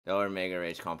Dellor Mega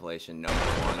Rage compilation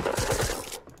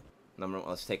 #1.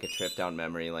 Let's take a trip down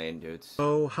memory lane, dudes.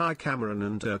 Oh, hi Cameron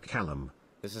and Callum.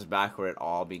 This is back where it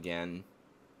all began.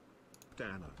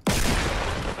 Dana.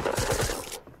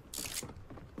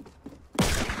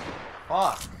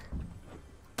 Fuck.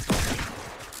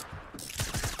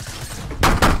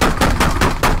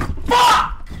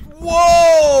 Fuck!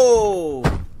 Whoa!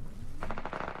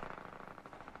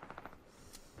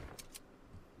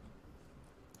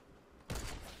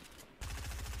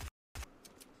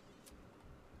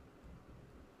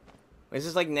 Is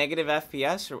this like negative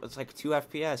FPS or it's like 2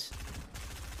 FPS?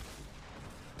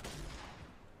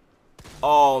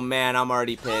 Oh man, I'm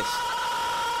already pissed.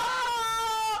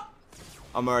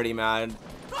 I'm already mad.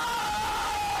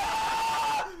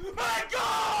 My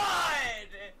God!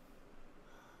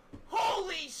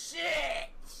 Holy shit!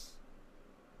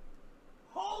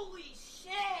 Holy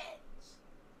shit!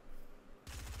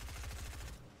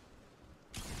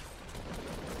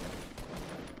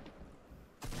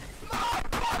 My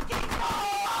fucking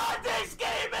God! This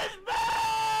game is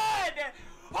bad!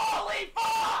 Holy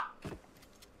fuck!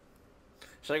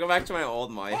 Should I go back to my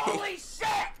old mic? Holy shit!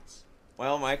 My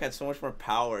old mic had so much more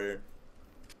power.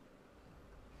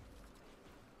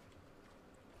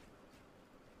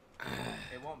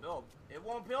 It won't build. It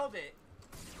won't build it.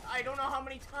 I don't know how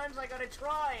many times I gotta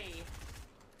try.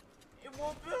 It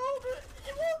won't build it.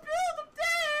 It won't build. I'm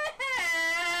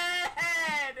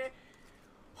dead.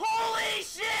 Holy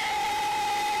shit!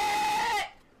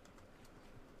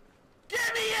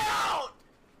 Get me out!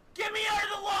 Get me out of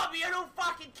the lobby. I don't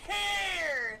fucking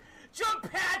care.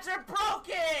 Jump pads are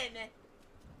broken.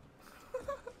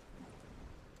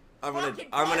 I'm gonna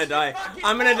die.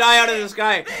 I'm gonna die out of the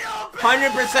sky.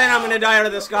 100% I'm gonna die out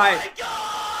of the sky. Oh my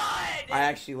God! I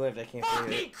actually lived. I can't believe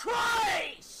Fucking it.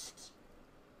 Christ!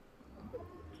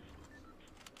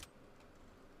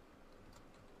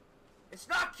 It's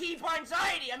not keybind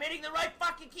anxiety. I'm hitting the right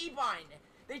fucking keybind.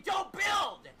 They don't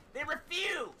build. They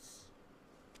refuse.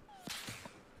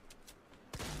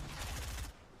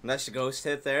 Nice ghost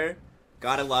hit there.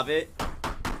 Gotta love it.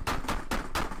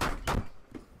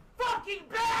 Fucking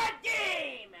bad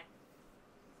game.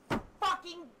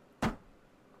 Fucking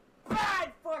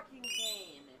bad fucking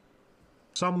game.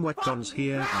 Some wet guns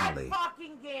here, Bad Ali.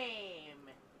 fucking game.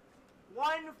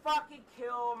 One fucking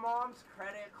kill. Mom's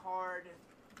credit card.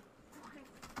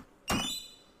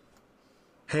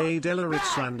 Hey Dellor, it's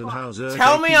Landenhauser.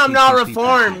 Tell me I'm not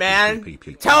reformed, man.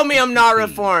 Tell me I'm not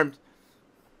reformed.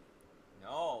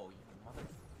 No, you mother.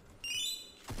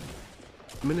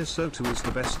 Minnesota is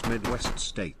the best Midwest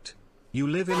state. You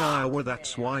live in Iowa,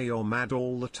 that's why you're mad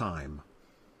all the time.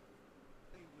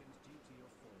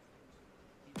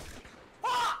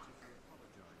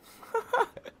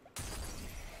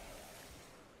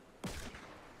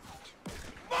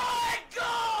 My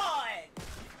God!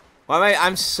 Why am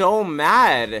I'm so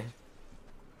mad.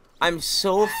 I'm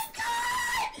so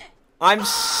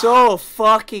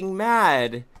fucking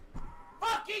mad.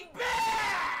 Fucking bad!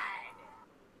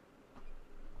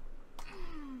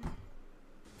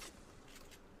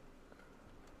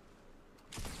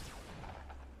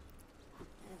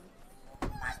 Oh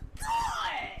my God!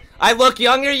 I look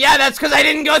younger? Yeah, that's because I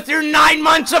didn't go through 9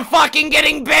 months of fucking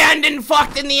getting banned and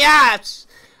fucked in the ass.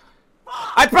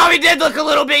 I probably did look a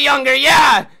little bit younger,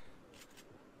 yeah.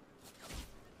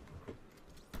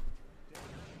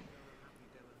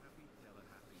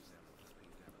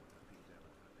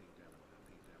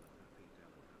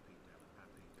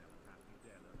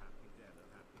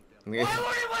 Why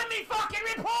won't it let me fucking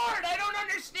report? I don't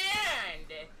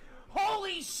understand!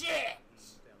 Holy shit!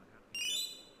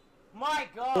 My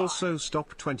God! Also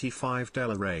stop 25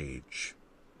 Dellor Rage.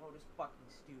 This mode is fucking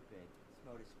stupid. This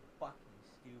mode is fucking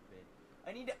stupid.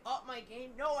 I need to up my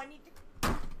game. No, I need to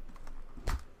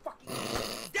fucking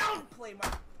downplay my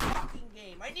fucking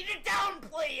game. I need to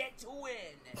downplay it to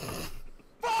win.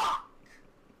 Fuck!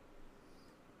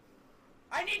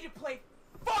 I need to play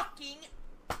fucking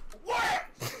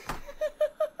worse!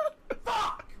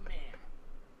 Fuck, man!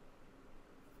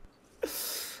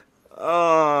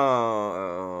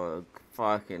 Oh,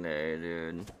 fucking A,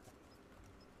 dude.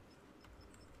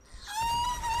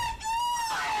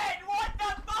 What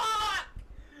the fuck?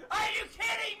 Are you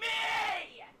kidding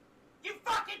me? You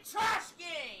fucking trash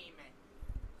game!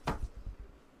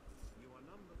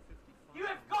 You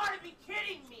have got to be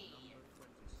kidding me!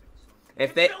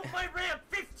 If they built my ramp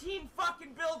 15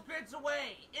 fucking build grids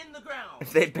away in the ground.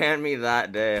 if they banned me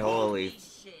that day, holy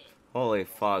shit! holy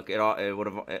fuck, it would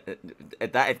have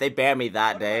if they banned me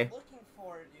that What day. am I looking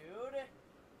for, dude?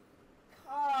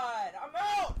 God, I'm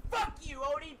out. Fuck you,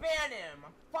 Odie. Ban him.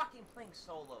 I'm fucking playing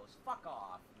solos. Fuck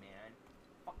off, man.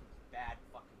 Fucking bad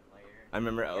fucking I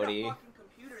remember Get Odie. a fucking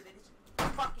computer that is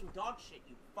fucking dog shit,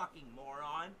 you fucking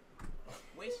moron.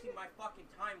 Wasting my fucking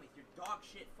time with your dog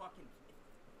shit fucking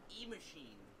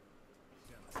e-machine.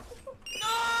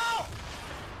 No!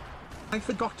 I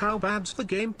forgot how bad the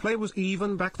gameplay was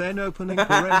even back then. Opening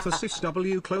parenthesis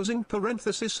W closing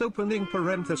parenthesis opening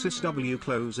parenthesis W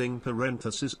closing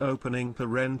parenthesis opening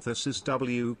parenthesis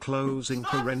W closing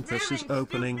parenthesis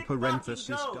opening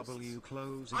parenthesis W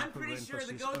closing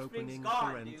parenthesis opening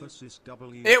parenthesis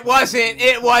W. It wasn't.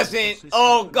 It wasn't.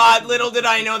 Oh God! Little did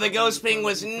I know the ghost ping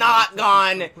was not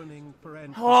gone.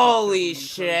 Holy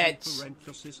shit!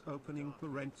 Parenthesis opening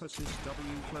parenthesis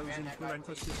W closing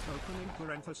parenthesis opening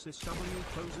parenthesis W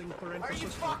closing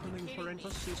parenthesis opening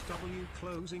parenthesis W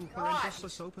closing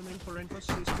parenthesis opening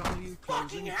parenthesis W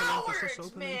closing parenthesis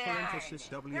opening parenthesis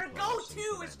W. Your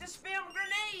go-to is to spam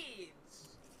grenades.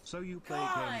 So you play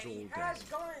God, games all he day. has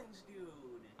guns, dude.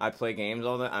 I play games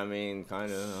all the. I mean,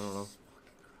 kind of. I don't know.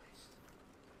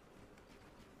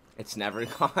 It's never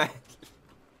gone.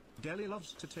 Deli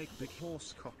loves to take big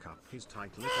horse cock up his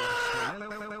tight little.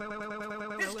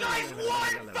 This guy's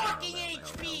 1 fucking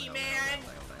HP, man.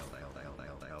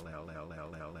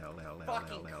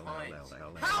 Fucking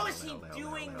cunt. How is he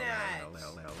doing that?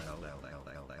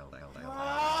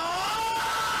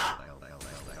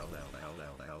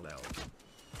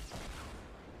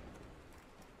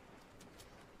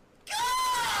 God!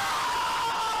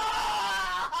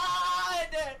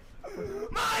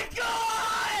 My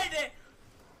God!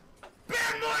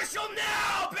 Ban Marshall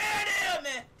now! Ban him!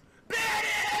 Ban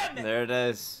him! There it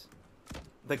is.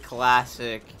 The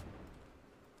classic.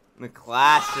 The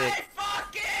classic. My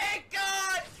fucking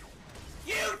God!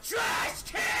 You trash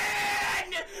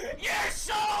can! You're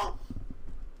so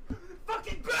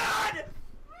fucking bad!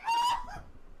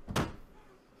 My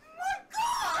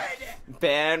God!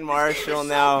 Ban Marshall This game is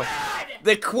now. so bad!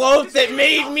 The quote that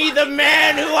made me the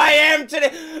man who I am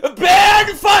today.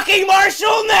 Ban fucking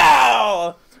Marshall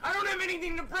now! I don't have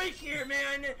anything to break here,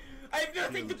 man. I have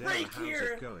nothing to break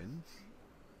here.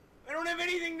 I don't have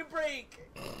anything to break.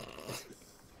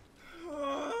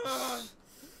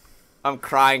 I'm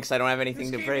crying because I don't have anything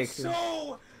This to game break. is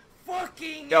so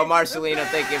fucking Yo, Marcelino,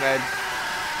 thank you, man. bad.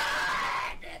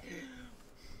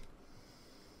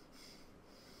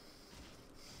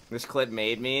 This clip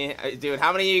made me. Dude,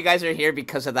 how many of you guys are here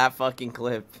because of that fucking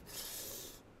clip?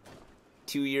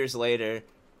 2 years later.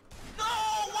 No,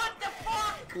 what the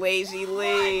fuck? Lazy My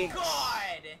Link.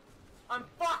 God, I'm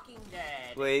fucking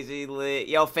dead. Lazy Link.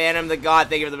 Yo, Phantom the God,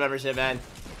 thank you for the membership, man.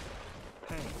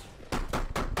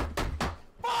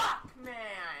 Fuck, man.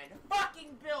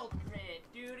 Fucking build it,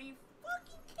 dude. Are you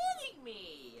fucking kidding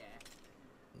me?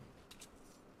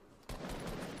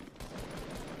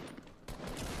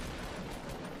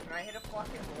 Can I hit a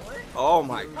fucking bullet? Oh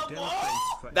my. Hello?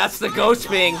 That's the ghost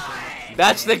ping.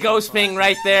 That's the ghost ping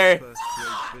right there.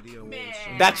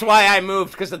 Man. That's why I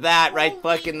moved, because of that right Holy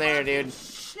fucking there, fucking dude.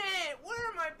 Shit, where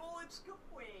are my bullets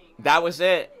going? That was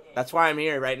it. That's why I'm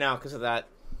here right now, because of that.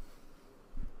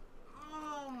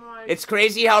 Oh my. It's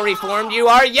crazy how reformed you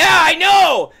are. Yeah, I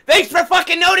know! Thanks for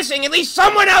fucking noticing. At least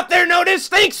someone out there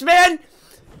noticed. Thanks, man.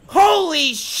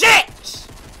 Holy shit!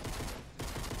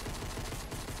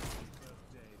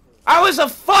 I was a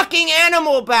fucking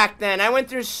animal back then. I went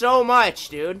through so much,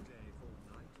 dude.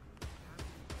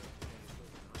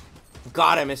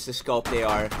 God, I miss the scope they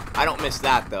are. I don't miss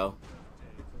that, though.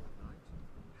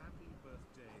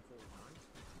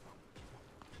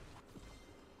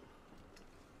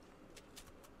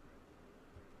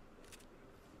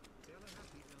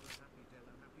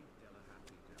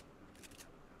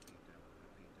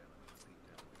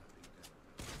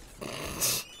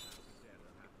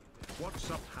 What's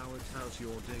up, Howard? How's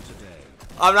your day today?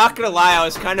 I'm not gonna lie, I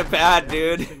was kind of bad,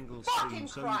 dude. Single Fucking stream,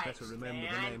 so you better Christ, remember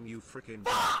man. the name, you frickin'.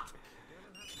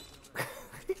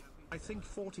 I think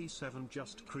 47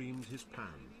 just creamed his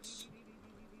pants.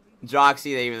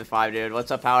 Joxy, thank you for the 5, dude.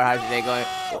 What's up, Howard? How's your day going?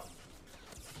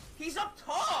 He's up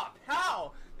top.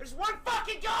 How? There's one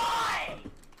fucking guy.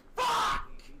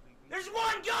 Fuck. There's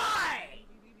one guy.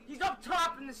 He's up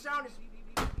top, and the sound is.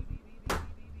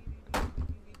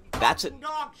 That's a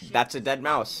Dog shit. that's a dead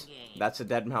mouse. Fucking game. That's a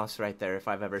dead mouse right there, if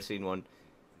I've ever seen one.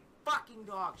 Fucking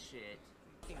dog shit.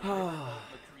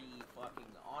 McCree, fucking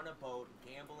on a boat,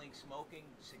 gambling, smoking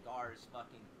cigars,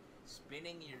 fucking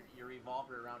spinning your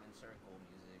revolver around in circle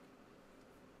music.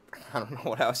 I don't know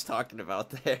what I was talking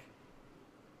about there.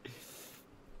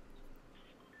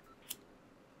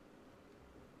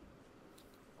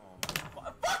 Oh my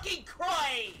fucking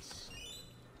Christ!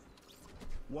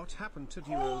 What happened to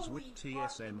duos with Holy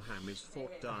TSM fucking Ham is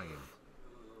fought shit, dying.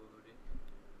 Dude.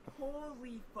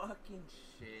 Holy fucking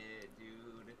shit,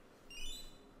 dude.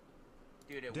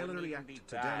 Dude, it Dellor wouldn't even be react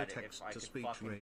to bad Dellor if text I to could speech fucking rate.